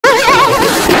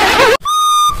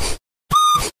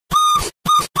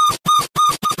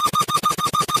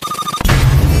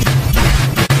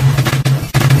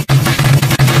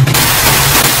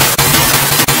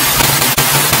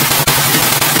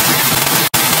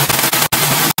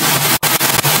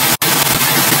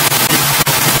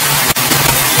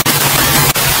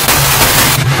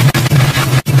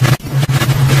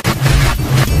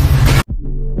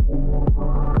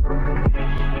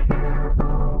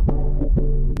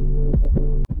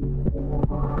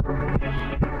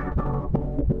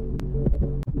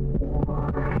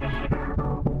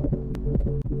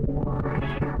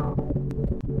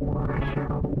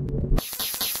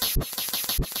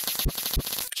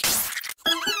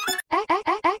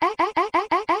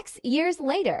years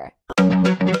later.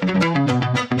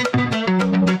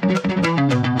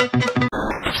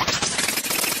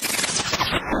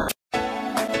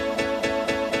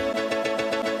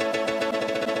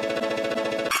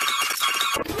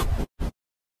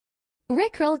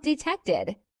 Rickroll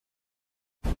detected.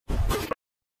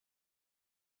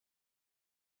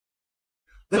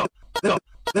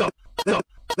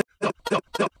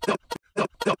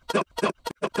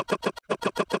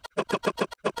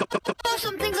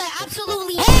 Some things I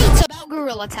absolutely hate about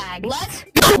Gorilla Tag. Let's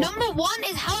go. Number one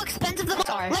is how expensive the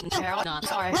are. Like,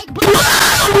 but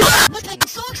like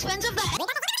so expensive that you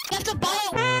have to buy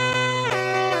it.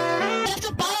 You have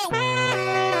to buy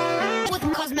it with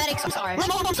cosmetics. I'm sorry. Like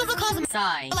most of the cosmetics,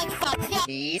 like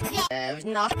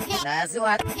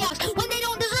when they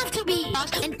don't deserve to be.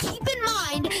 And keep in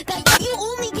mind that you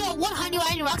only get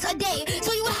 190 rocks a day,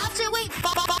 so you would have to wait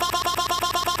 5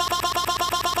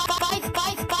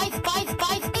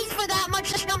 days for that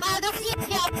much.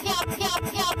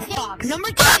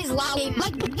 Number 2 is loud game,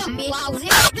 like lousy.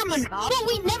 But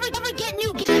we never get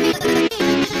new games.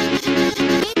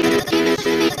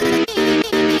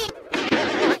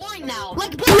 Boring now.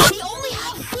 Like we only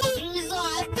have 4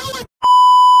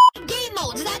 game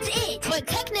modes. That's it. But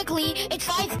technically, it's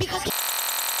 5 because.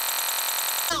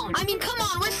 I mean, come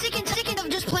on, we're sick and of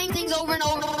just playing things over and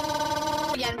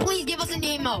over again. Please give us a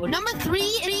game mode. Number 3,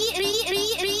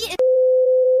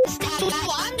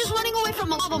 I'm just running away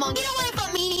from a lava monkey. Get away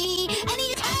from me!